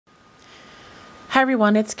Hi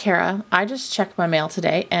everyone, it's Kara. I just checked my mail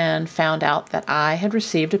today and found out that I had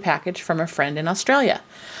received a package from a friend in Australia.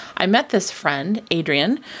 I met this friend,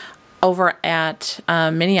 Adrienne, over at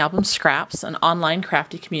Mini Album Scraps, an online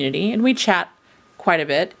crafty community, and we chat quite a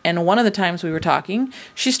bit. And one of the times we were talking,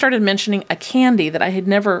 she started mentioning a candy that I had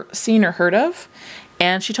never seen or heard of,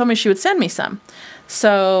 and she told me she would send me some.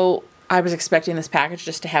 So I was expecting this package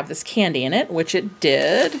just to have this candy in it, which it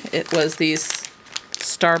did. It was these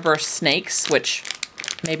Starburst snakes, which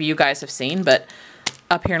maybe you guys have seen, but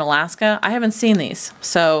up here in Alaska, I haven't seen these.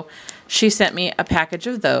 So she sent me a package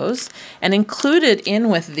of those, and included in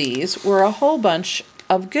with these were a whole bunch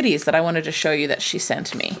of goodies that I wanted to show you that she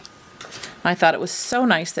sent me. I thought it was so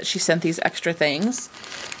nice that she sent these extra things,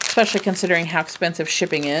 especially considering how expensive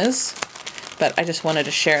shipping is, but I just wanted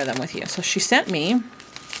to share them with you. So she sent me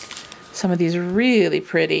some of these really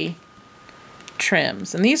pretty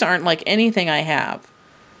trims, and these aren't like anything I have.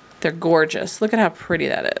 They're gorgeous. Look at how pretty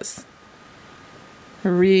that is. I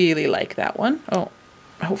really like that one. Oh,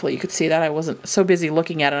 hopefully you could see that. I wasn't so busy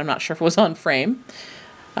looking at it, I'm not sure if it was on frame.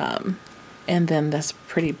 And then this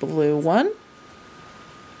pretty blue one.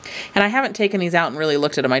 And I haven't taken these out and really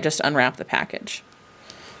looked at them. I just unwrapped the package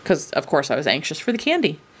because, of course, I was anxious for the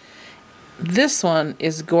candy. This one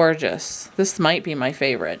is gorgeous. This might be my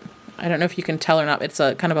favorite. I don't know if you can tell or not. It's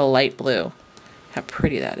a kind of a light blue. How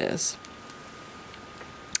pretty that is.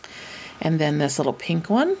 And then this little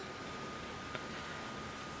pink one.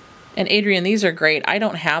 And Adrienne, these are great. I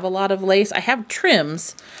don't have a lot of lace. I have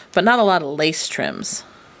trims, but not a lot of lace trims.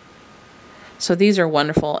 So these are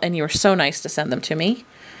wonderful, and you were so nice to send them to me.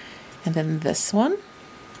 And then this one.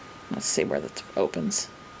 Let's see where that opens.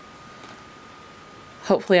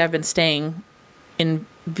 Hopefully I've been staying in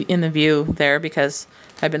the view there because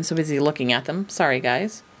I've been so busy looking at them. Sorry,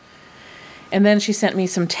 guys. And then she sent me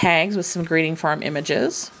some tags with some Greeting Farm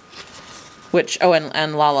images. Which, oh,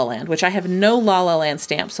 and La La Land, which I have no La La Land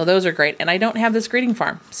stamps, so those are great. And I don't have this Greeting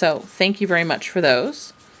Farm, so thank you very much for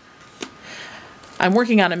those. I'm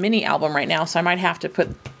working on a mini album right now, so I might have to put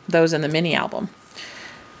those in the mini album.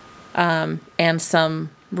 And some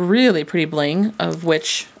really pretty bling, of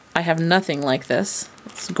which I have nothing like this.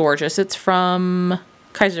 It's gorgeous. It's from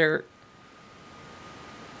Kaiser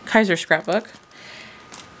Scrapbook.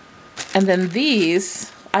 And then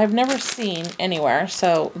these I've never seen anywhere,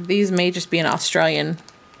 so these may just be an Australian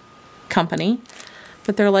company,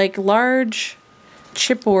 but they're like large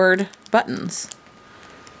chipboard buttons.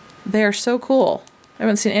 They are so cool. I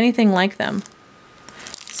haven't seen anything like them.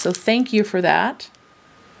 So thank you for that.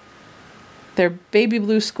 They're baby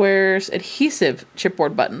blue squares, adhesive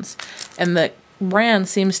chipboard buttons, and the brand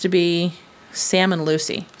seems to be Sam and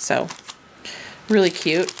Lucy, so really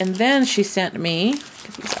cute. And then she sent me,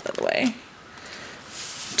 get these out of the way,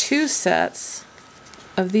 2 sets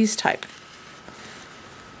of these type.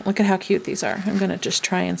 Look at how cute these are. I'm going to just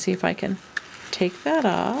try and see if I can take that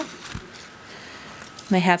off.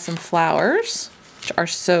 And they had some flowers, which are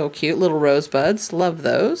so cute. Little rosebuds. Love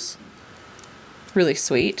those. Really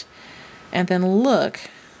sweet. And then look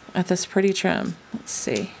at this pretty trim. Let's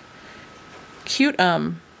see. Cute,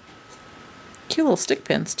 cute little stick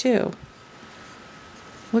pins too.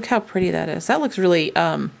 Look how pretty that is. That looks really,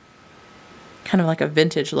 kind of like a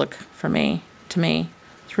vintage look to me.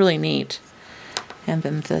 It's really neat. And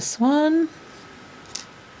then this one.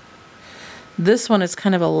 This one is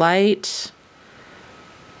kind of a light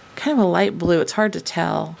blue. It's hard to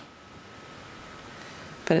tell,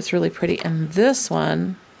 but it's really pretty. And this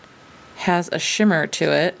one has a shimmer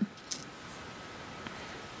to it.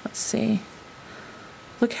 Let's see.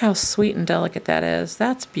 Look how sweet and delicate that is.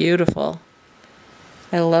 That's beautiful.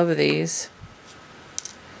 I love these.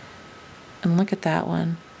 And look at that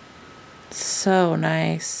one. So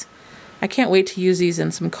nice. I can't wait to use these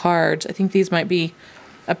in some cards. I think these might be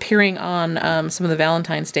appearing on some of the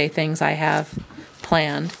Valentine's Day things I have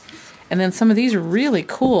planned. And then some of these are really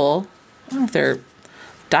cool. I don't know if they're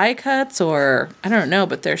die cuts or I don't know,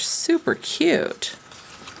 but they're super cute.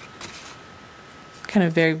 Kind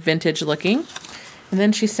of very vintage looking. And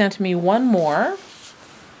then she sent me one more.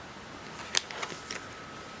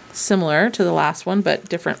 Similar to the last one, but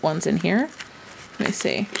different ones in here. Let me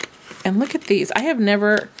see. And look at these. I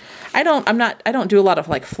don't do a lot of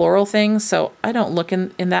like floral things, so I don't look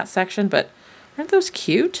in that section, but aren't those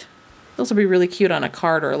cute? Those will be really cute on a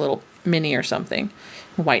card or a little mini or something.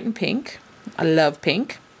 White and pink. I love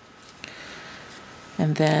pink.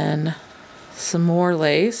 And then some more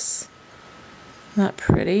lace. Isn't that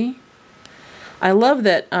pretty? I love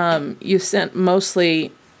that you sent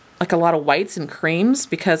mostly like a lot of whites and creams,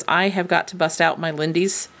 because I have got to bust out my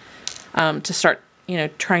Lindy's to start,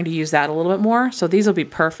 trying to use that a little bit more. So these will be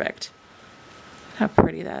perfect. How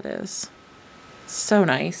pretty that is. So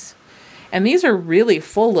nice. And these are really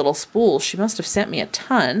full little spools. She must have sent me a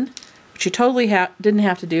ton, which you totally didn't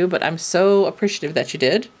have to do, but I'm so appreciative that you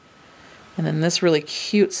did. And then this really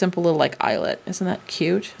cute, simple little like eyelet. Isn't that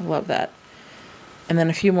cute? I love that. And then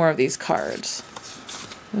a few more of these cards.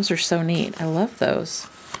 Those are so neat. I love those.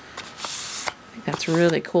 I think that's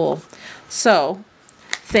really cool. So,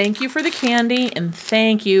 thank you for the candy, and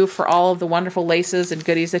thank you for all of the wonderful laces and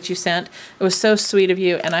goodies that you sent. It was so sweet of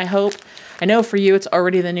you, and I know for you it's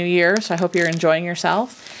already the new year, so I hope you're enjoying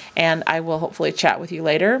yourself, and I will hopefully chat with you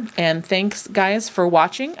later. And thanks, guys, for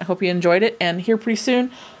watching. I hope you enjoyed it, and here pretty soon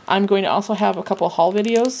I'm going to also have a couple of haul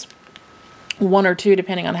videos. 1 or 2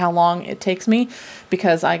 depending on how long it takes me,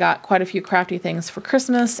 because I got quite a few crafty things for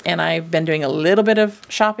Christmas and I've been doing a little bit of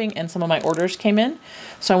shopping and some of my orders came in,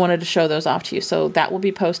 so I wanted to show those off to you. So that will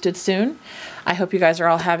be posted soon. I hope you guys are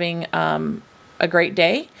all having a great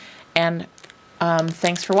day, and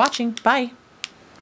thanks for watching. Bye.